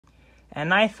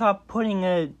And I thought putting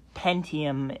a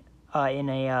Pentium in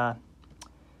a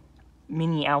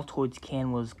mini Altoids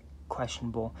can was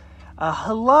questionable.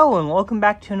 Hello and welcome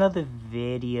back to another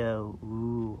video.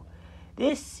 Ooh.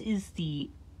 This is the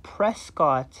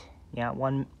Prescott,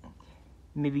 one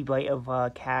maybe bite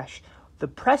of cash. The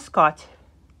Prescott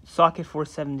Socket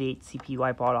 478 CPU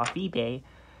I bought off eBay,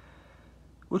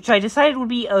 which I decided would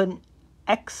be an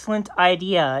excellent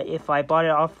idea if I bought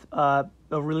it off a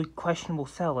really questionable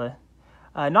seller.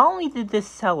 Not only did this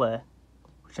seller,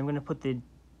 which I'm going to put the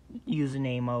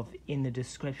username of in the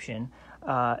description,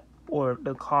 or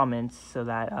the comments so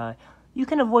that you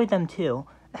can avoid them too.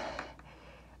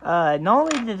 Not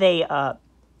only did they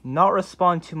not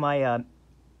respond to my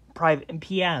private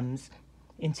PMs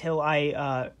until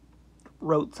I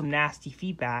wrote some nasty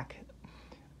feedback,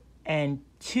 and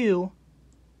two,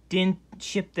 didn't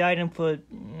ship the item for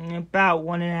about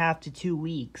 1.5 to 2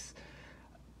 weeks.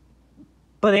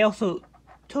 But they also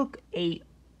took a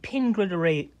pin grid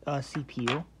array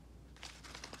CPU,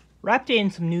 wrapped it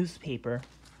in some newspaper,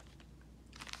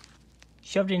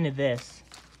 shoved it into this,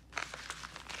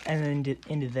 and then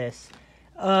into this.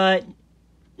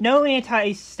 No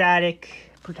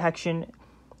anti-static protection,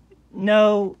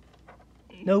 no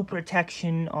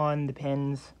protection on the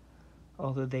pins,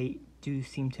 although they do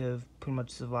seem to have pretty much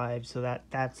survived, so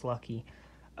that's lucky.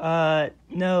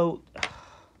 No,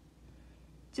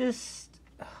 just,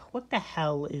 what the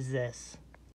hell is this?